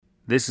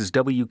This is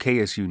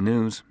WKSU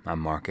News.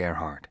 I'm Mark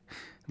Earhart.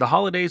 The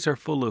holidays are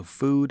full of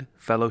food,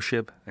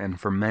 fellowship,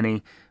 and for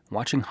many,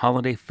 watching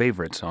holiday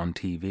favorites on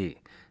TV.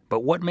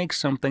 But what makes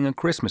something a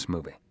Christmas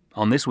movie?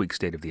 On this week's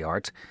State of the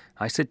Arts,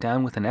 I sit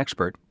down with an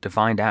expert to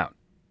find out.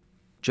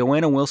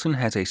 Joanna Wilson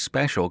has a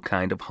special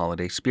kind of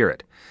holiday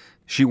spirit.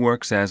 She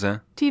works as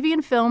a TV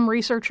and film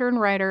researcher and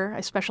writer.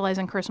 I specialize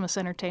in Christmas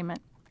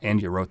entertainment.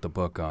 And you wrote the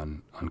book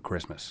on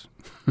Christmas.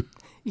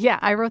 Yeah,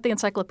 I wrote the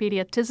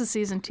encyclopedia, 'Tis the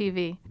Season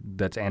TV.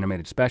 That's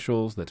animated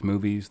specials, that's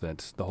movies,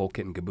 that's the whole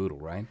kit and caboodle,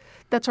 right?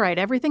 That's right,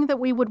 everything that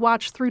we would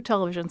watch through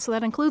television. So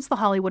that includes the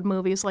Hollywood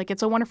movies like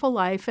It's a Wonderful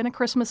Life and A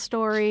Christmas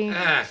Story.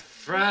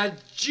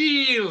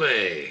 Fragile.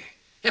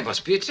 It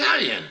must be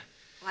Italian.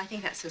 Well, I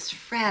think that says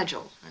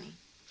fragile, honey.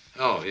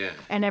 Oh, yeah.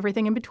 And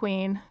everything in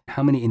between.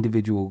 How many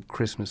individual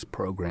Christmas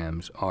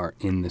programs are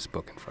in this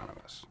book in front of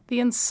us? The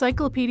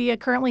encyclopedia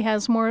currently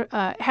has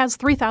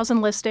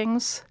 3,000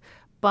 listings,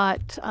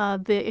 but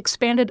the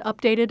expanded,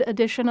 updated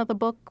edition of the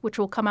book, which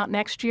will come out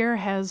next year,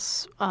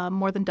 has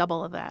more than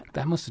double of that.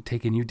 That must have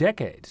taken you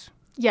decades.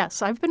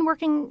 Yes, I've been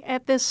working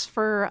at this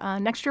for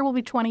next year will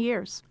be 20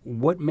 years.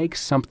 What makes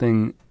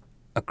something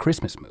a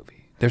Christmas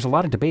movie? There's a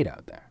lot of debate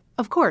out there.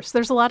 Of course,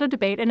 there's a lot of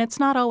debate, and it's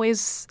not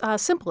always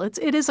simple.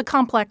 It is a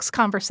complex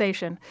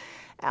conversation.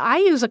 I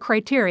use a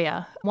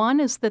criteria. One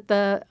is that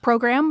the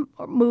program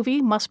or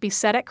movie must be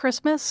set at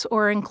Christmas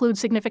or include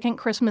significant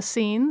Christmas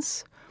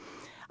scenes.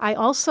 I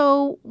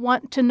also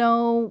want to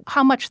know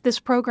how much this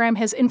program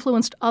has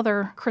influenced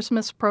other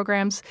Christmas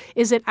programs.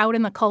 Is it out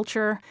in the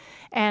culture?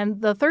 And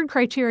the third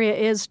criteria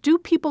is, do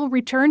people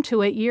return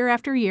to it year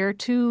after year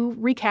to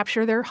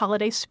recapture their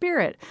holiday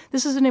spirit?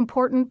 This is an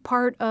important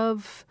part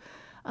of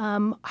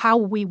how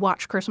we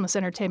watch Christmas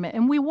entertainment.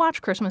 And we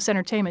watch Christmas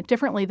entertainment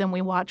differently than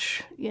we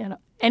watch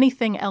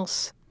anything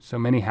else. So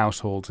many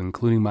households,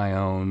 including my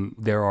own,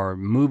 there are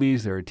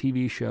movies, there are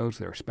TV shows,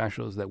 there are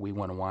specials that we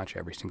want to watch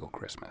every single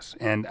Christmas.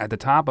 And at the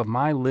top of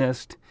my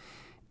list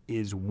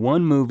is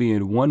one movie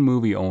and one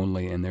movie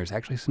only, and there's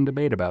actually some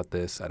debate about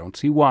this. I don't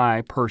see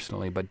why,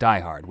 personally, but Die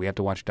Hard. We have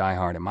to watch Die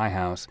Hard at my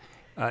house.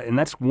 And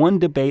that's one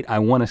debate I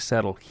want to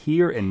settle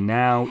here and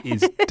now.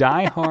 Is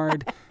Die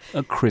Hard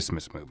a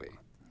Christmas movie?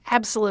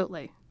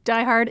 Absolutely.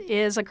 Die Hard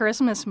is a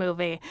Christmas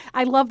movie.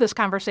 I love this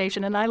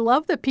conversation, and I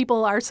love that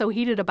people are so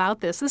heated about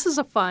this. This is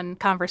a fun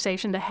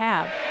conversation to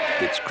have.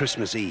 It's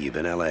Christmas Eve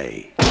in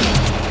L.A.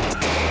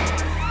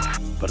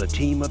 But a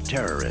team of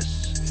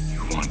terrorists...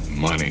 You want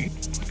money?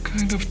 What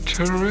kind of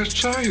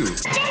terrorists are you?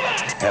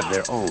 ...have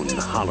their own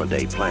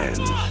holiday plans.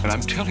 And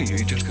I'm telling you,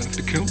 you're just going to have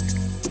to kill me.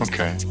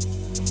 Okay.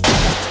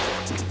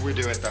 We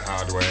do it the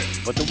hard way.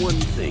 But the one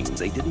thing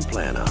they didn't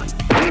plan on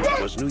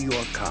was New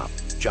York cop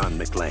John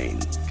McClane.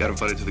 Got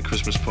invited to the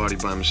Christmas party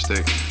by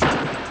mistake.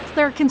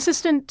 There are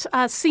consistent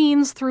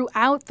scenes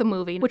throughout the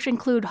movie, which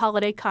include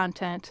holiday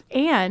content.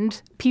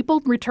 And people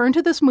return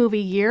to this movie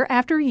year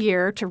after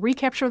year to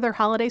recapture their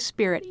holiday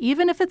spirit.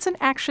 Even if it's an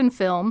action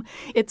film,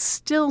 it's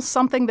still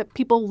something that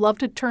people love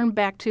to turn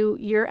back to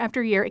year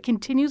after year. It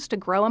continues to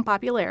grow in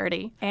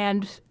popularity,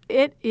 and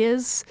it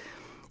is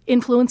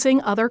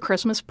influencing other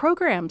Christmas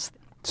programs.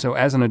 So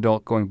as an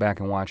adult going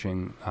back and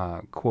watching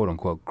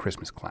quote-unquote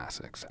Christmas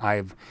classics,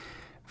 I've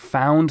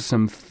found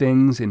some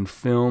things in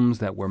films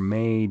that were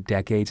made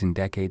decades and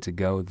decades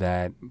ago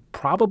that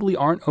probably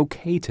aren't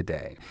okay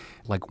today.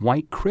 Like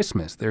White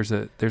Christmas, there's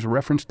a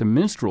reference to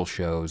minstrel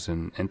shows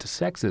and to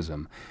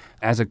sexism.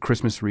 As a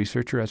Christmas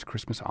researcher, as a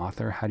Christmas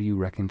author, how do you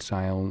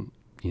reconcile,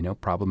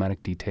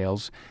 problematic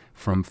details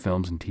from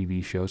films and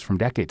TV shows from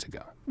decades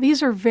ago?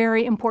 These are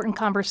very important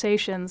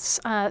conversations.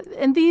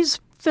 And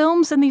these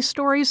films and these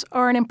stories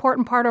are an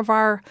important part of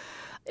our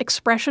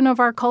expression of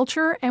our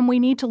culture, and we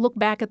need to look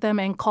back at them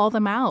and call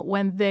them out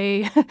when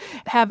they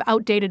have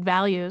outdated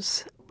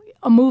values.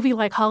 A movie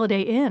like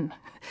Holiday Inn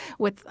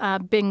with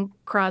Bing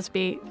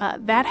Crosby,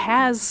 that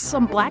has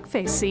some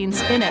blackface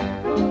scenes in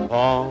it.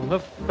 On a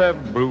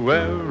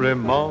February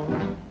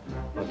morning,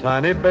 a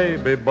tiny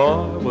baby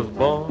boy was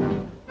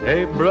born,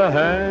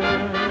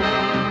 Abraham.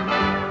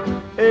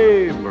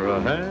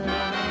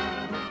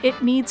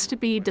 It needs to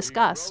be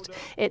discussed.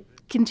 It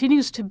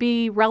continues to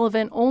be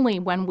relevant only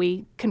when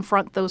we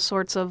confront those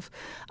sorts of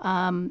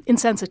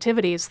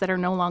insensitivities that are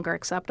no longer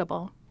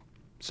acceptable.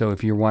 So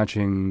if you're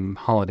watching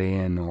Holiday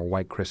Inn or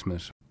White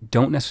Christmas,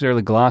 don't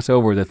necessarily gloss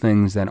over the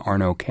things that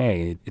aren't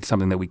okay. It's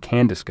something that we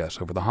can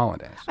discuss over the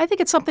holidays. I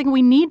think it's something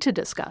we need to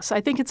discuss. I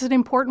think it's an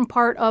important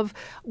part of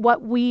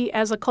what we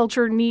as a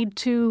culture need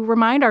to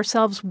remind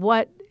ourselves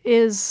what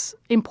is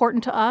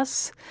important to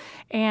us,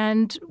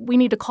 and we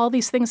need to call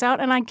these things out.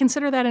 And I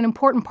consider that an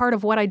important part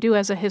of what I do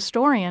as a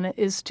historian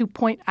is to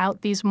point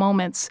out these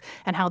moments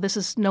and how this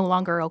is no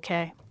longer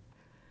okay.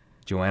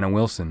 Joanna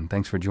Wilson,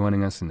 thanks for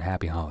joining us, and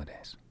happy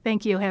holidays.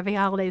 Thank you. Happy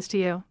holidays to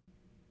you.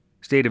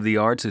 State of the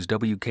Arts is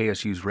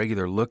WKSU's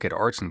regular look at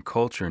arts and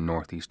culture in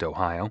Northeast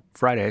Ohio,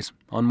 Fridays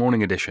on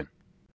Morning Edition.